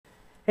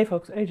Hey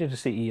folks, AJ the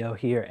CEO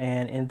here,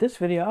 and in this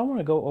video I want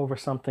to go over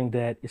something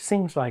that it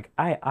seems like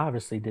I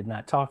obviously did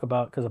not talk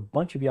about because a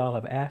bunch of y'all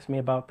have asked me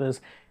about this,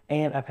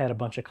 and I've had a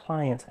bunch of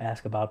clients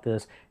ask about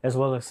this, as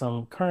well as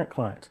some current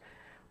clients.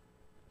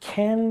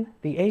 Can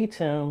the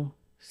ATEM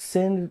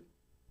send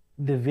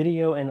the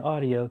video and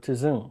audio to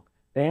Zoom?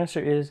 The answer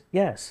is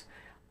yes.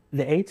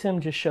 The ATEM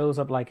just shows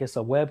up like it's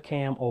a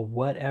webcam or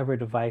whatever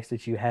device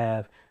that you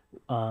have,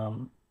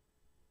 um,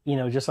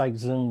 just like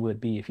Zoom would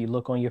be. If you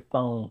look on your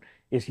phone,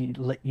 it's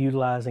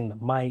utilizing the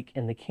mic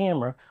and the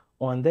camera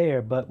on there.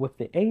 But with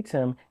the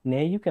ATEM, now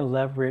you can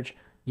leverage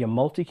your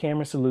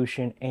multi-camera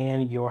solution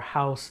and your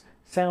house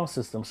sound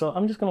system. So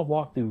I'm just going to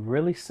walk through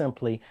really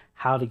simply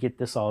how to get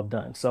this all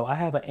done. So I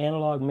have an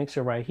analog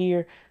mixer right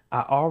here.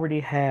 I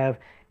already have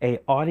a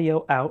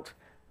audio out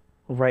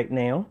right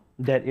now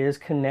that is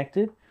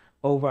connected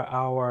over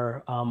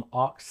our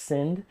aux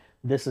send.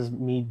 This is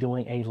me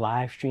doing a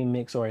live stream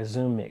mix or a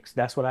Zoom mix.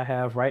 That's what I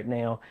have right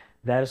now.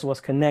 That is what's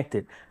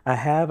connected. I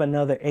have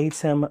another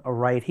ATEM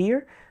right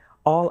here.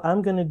 All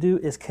I'm going to do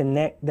is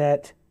connect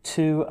that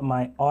to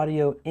my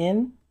audio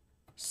in.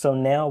 So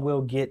now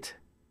we'll get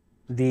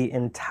the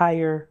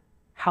entire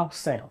house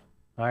sound.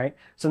 All right.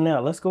 So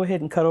now let's go ahead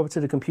and cut over to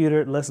the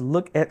computer. Let's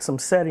look at some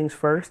settings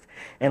first,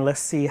 and let's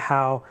see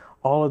how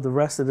all of the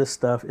rest of this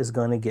stuff is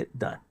going to get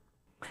done.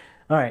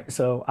 All right,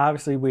 so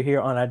obviously we're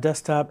here on our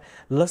desktop.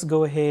 Let's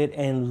go ahead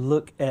and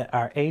look at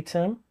our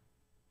ATEM.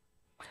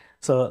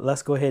 So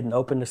let's go ahead and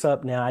open this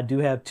up. Now I do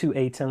have two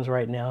ATEMs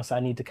right now, so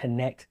I need to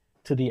connect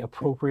to the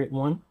appropriate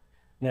one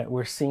that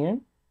we're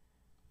seeing.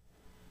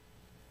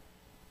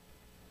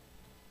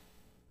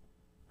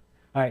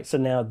 All right, so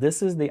now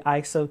this is the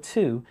ISO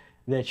 2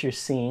 that you're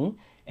seeing,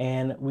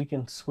 and we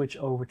can switch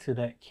over to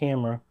that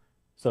camera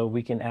so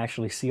we can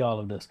actually see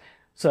all of this.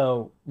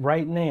 So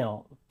right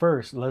now,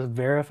 first, let's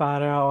verify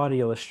that our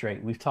audio is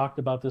straight. We've talked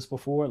about this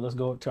before. Let's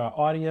go to our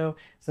audio.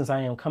 Since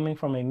I am coming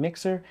from a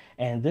mixer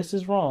and this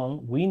is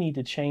wrong, we need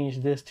to change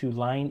this to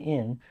line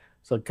in,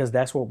 so because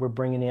that's what we're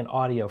bringing in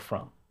audio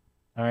from.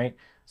 All right,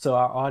 so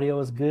our audio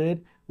is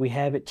good. We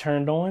have it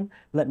turned on.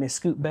 Let me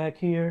scoot back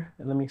here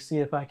and let me see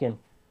if I can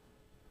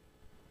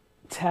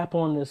tap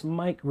on this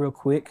mic real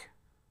quick.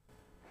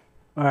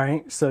 All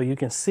right, so you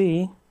can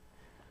see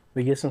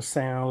we get some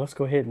sound. Let's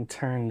go ahead and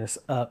turn this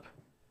up.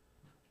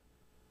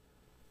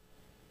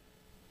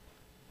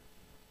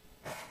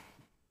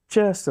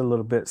 Just a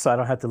little bit so I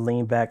don't have to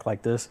lean back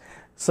like this.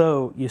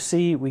 So you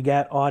see we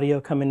got audio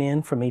coming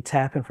in from me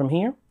tapping from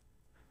here.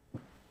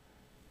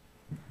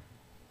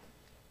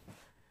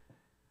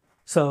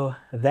 So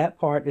that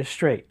part is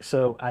straight.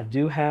 So I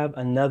do have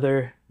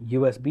another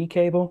USB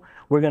cable.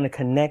 We're going to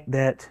connect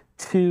that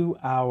to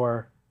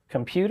our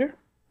computer.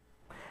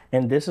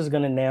 And this is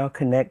going to now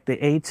connect the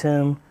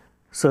ATEM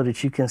so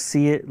that you can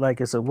see it like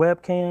it's a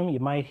webcam.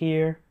 You might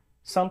hear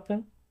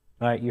something.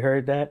 All right, you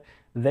heard that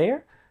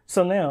there.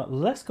 So now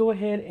let's go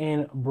ahead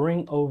and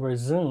bring over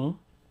Zoom.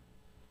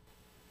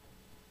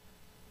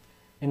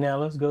 And now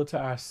let's go to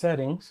our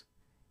settings.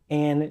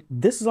 And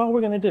this is all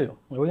we're going to do.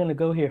 We're going to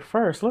go here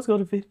first. Let's go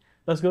to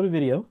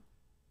video.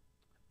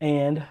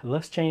 And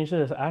let's change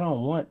this. I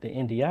don't want the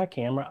NDI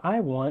camera.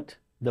 I want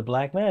the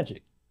Blackmagic.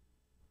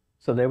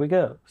 So there we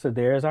go. So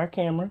there's our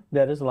camera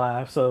that is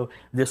live. So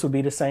this would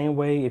be the same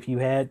way if you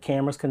had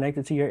cameras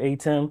connected to your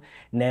ATEM.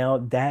 Now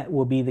that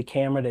will be the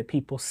camera that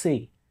people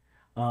see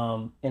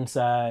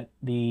inside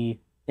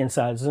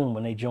Zoom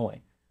when they join.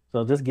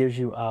 So this gives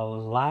you a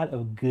lot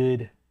of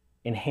good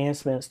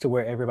enhancements to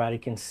where everybody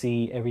can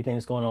see everything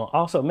that's going on.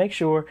 Also, make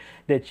sure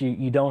that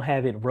you don't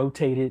have it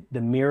rotated,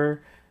 the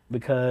mirror,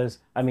 because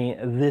I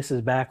mean, this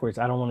is backwards.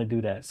 I don't want to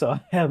do that. So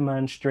I have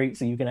mine straight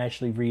so you can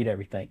actually read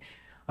everything.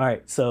 All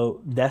right,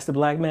 so that's the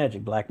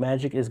Blackmagic.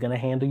 Blackmagic is going to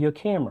handle your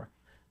camera.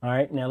 All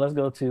right, now let's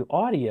go to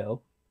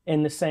audio.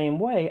 In the same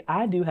way,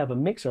 I do have a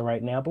mixer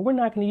right now, but we're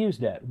not going to use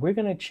that. We're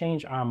going to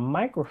change our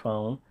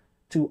microphone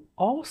to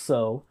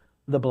also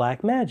the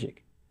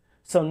Blackmagic.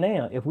 So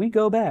now if we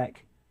go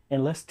back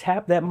and let's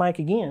tap that mic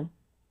again.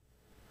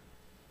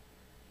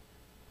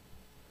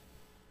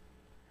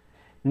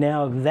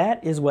 Now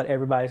that is what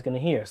everybody's going to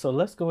hear. So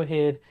let's go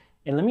ahead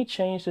and let me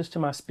change this to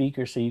my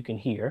speaker so you can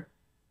hear.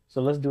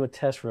 So let's do a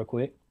test real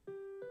quick.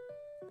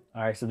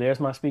 All right, so there's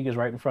my speakers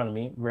right in front of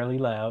me, really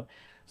loud.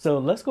 So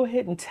let's go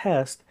ahead and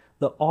test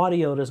the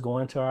audio that's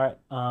going to our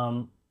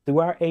through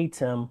our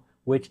ATEM,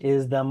 which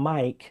is the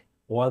mic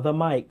or the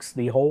mics.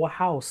 The whole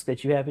house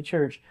that you have at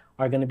church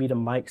are going to be the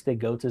mics that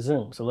go to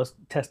Zoom. So let's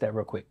test that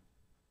real quick.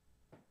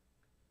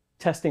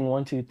 Testing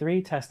 1 2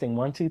 3. Testing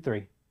 1 2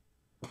 3.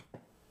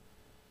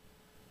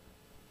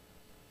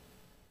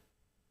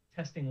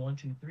 Testing 1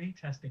 2 3.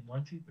 Testing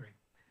 1 2 3.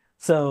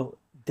 So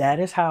that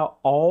is how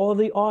all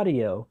the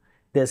audio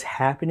that's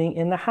happening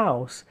in the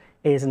house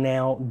is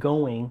now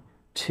going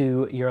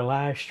to your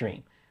live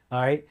stream. All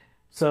right,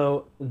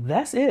 so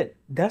that's it.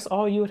 That's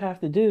all you would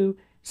have to do.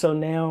 So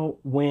now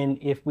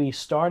if we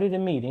started a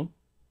meeting,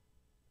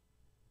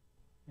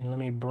 and let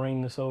me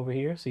bring this over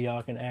here so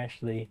y'all can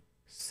actually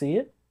see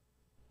it.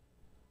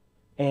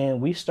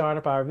 And we start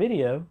up our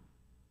video.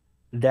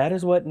 that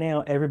is what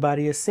now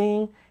everybody is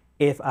seeing.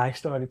 If I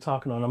started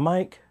talking on a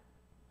mic,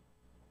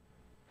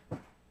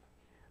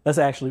 let's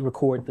actually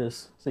record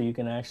this so you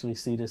can actually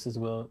see this as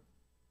well.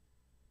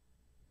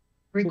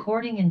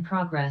 Recording in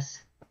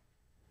progress.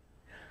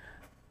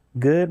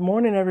 Good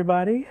morning,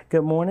 everybody.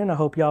 Good morning. I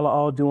hope y'all are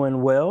all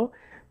doing well.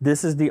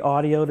 This is the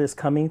audio that's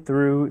coming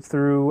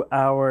through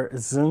our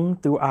Zoom,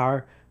 through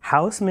our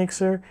house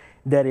mixer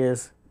that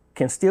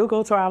can still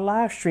go to our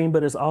live stream,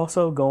 but is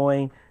also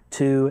going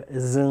to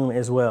Zoom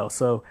as well.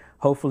 So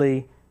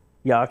hopefully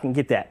y'all can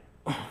get that.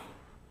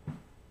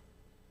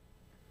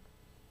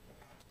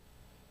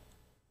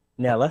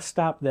 Now let's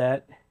stop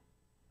that.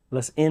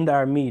 Let's end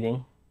our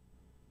meeting.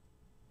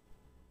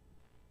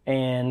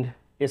 And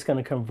it's going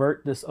to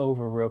convert this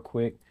over real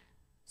quick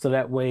so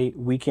that way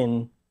we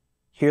can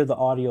hear the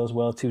audio as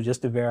well too,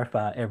 just to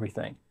verify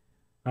everything.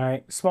 All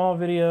right, small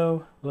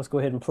video. Let's go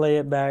ahead and play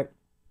it back.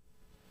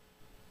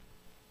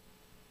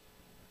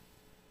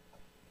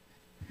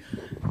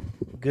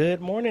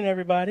 Good morning,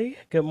 everybody.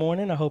 Good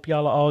morning. I hope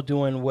y'all are all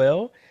doing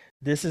well.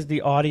 This is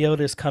the audio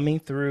that's coming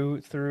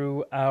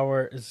through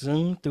our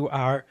Zoom, through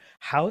our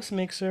house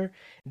mixer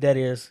that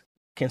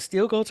can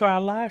still go to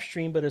our live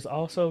stream, but is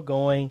also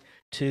going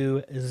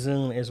to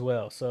Zoom as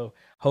well. So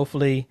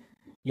hopefully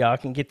y'all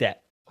can get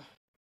that.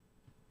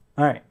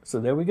 All right, so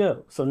there we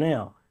go. So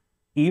now,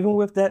 even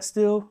with that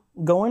still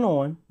going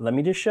on, let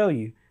me just show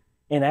you.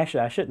 And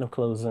actually, I shouldn't have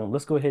closed Zoom.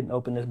 Let's go ahead and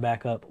open this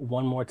back up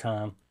one more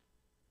time.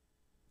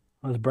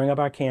 Let's bring up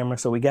our camera.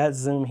 So we got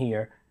Zoom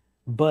here,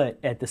 but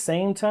at the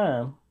same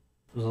time,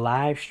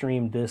 live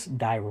stream this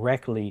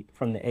directly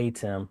from the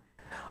ATEM.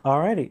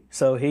 Alrighty,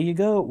 so here you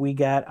go. We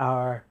got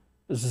our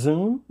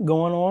Zoom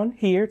going on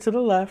here to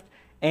the left,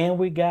 and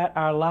we got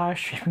our live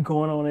stream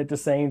going on at the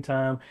same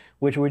time,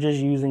 which we're just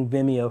using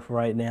Vimeo for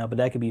right now, but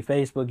that could be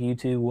Facebook,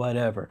 YouTube,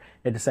 whatever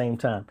at the same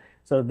time.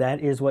 So that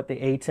is what the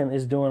ATEM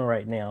is doing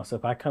right now. So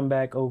if I come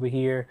back over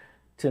here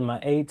to my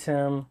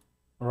ATEM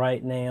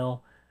right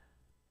now,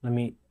 let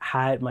me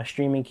hide my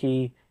streaming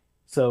key.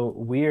 So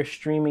we're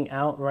streaming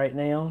out right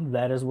now.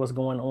 That is what's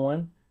going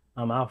on.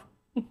 I'll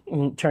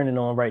turn it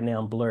on right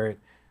now and blur it.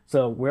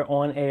 So we're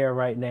on air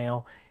right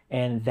now,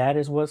 and that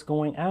is what's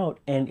going out,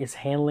 and it's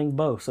handling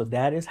both. So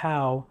that is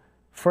how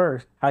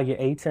your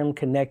ATEM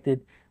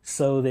connected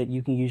so that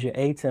you can use your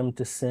ATEM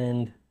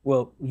to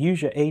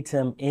use your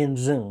ATEM in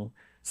Zoom.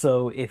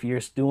 So if you're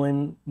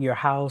doing your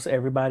house,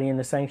 everybody in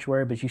the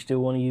sanctuary, but you still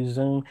want to use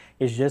Zoom,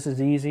 it's just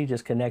as easy.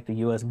 Just connect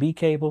the USB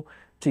cable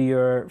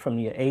from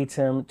your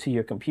ATEM to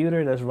your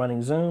computer that's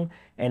running Zoom.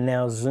 And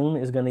now Zoom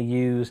is going to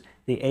use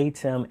the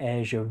ATEM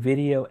as your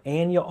video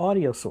and your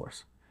audio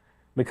source,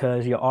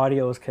 because your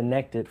audio is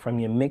connected from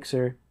your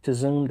mixer to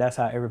Zoom. That's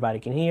how everybody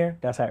can hear.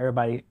 That's how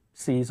everybody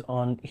hears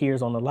on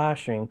the live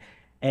stream.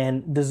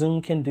 And the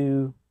Zoom can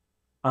do,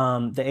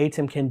 the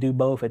ATEM can do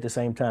both at the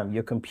same time.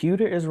 Your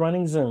computer is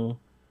running Zoom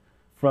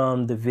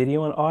from the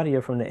video and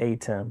audio from the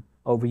ATEM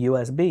over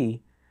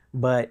USB.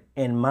 But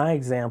in my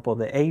example,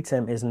 the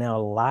ATEM is now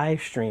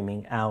live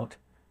streaming out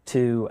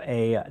to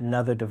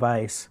another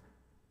device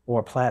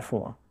or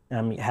platform.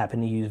 I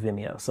happen to use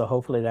Vimeo. So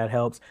hopefully that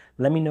helps.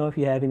 Let me know if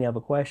you have any other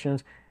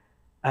questions.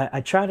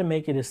 I try to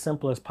make it as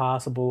simple as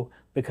possible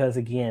because,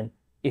 again,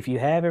 if you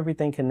have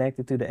everything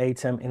connected through the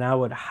ATEM, and I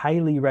would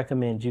highly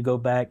recommend you go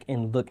back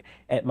and look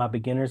at my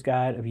beginner's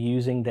guide of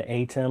using the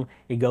ATEM.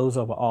 It goes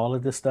over all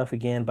of this stuff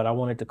again, but I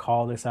wanted to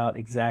call this out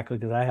exactly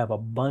because I have a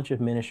bunch of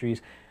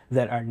ministries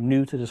that are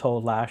new to this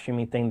whole live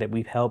streaming thing that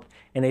we've helped,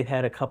 and they've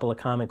had a couple of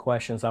common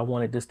questions. I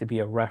wanted this to be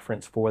a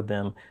reference for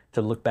them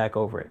to look back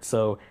over it.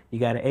 So you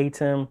got an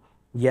ATEM.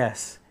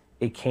 Yes,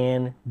 it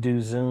can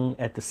do Zoom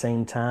at the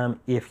same time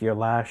if you're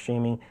live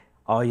streaming.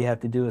 All you have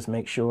to do is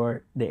make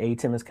sure the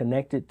ATEM is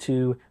connected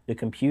to the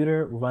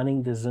computer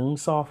running the Zoom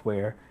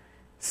software.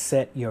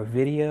 Set your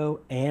video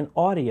and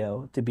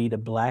audio to be the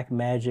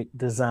Blackmagic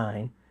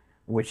design,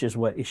 which is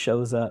what it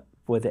shows up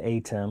for the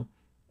ATEM.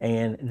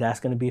 And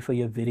that's going to be for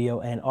your video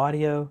and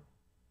audio.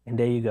 And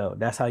there you go.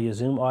 That's how your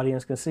Zoom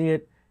audience can see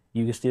it.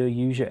 You can still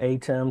use your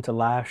ATEM to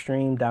live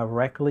stream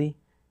directly.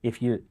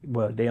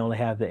 They only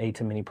have the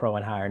ATEM Mini Pro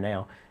and higher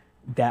now.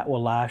 That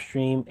will live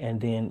stream,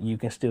 and then you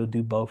can still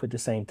do both at the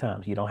same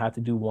time. You don't have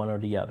to do one or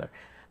the other.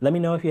 Let me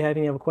know if you have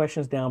any other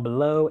questions down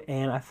below,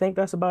 and I think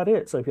that's about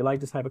it. So if you like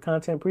this type of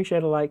content,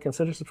 appreciate a like,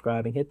 consider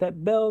subscribing, hit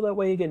that bell, that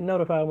way you get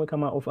notified when we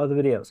come out with other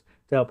videos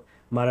to help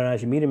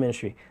modernize your media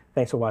ministry.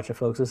 Thanks for watching,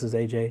 folks. This is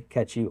AJ.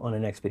 Catch you on the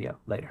next video.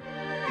 Later.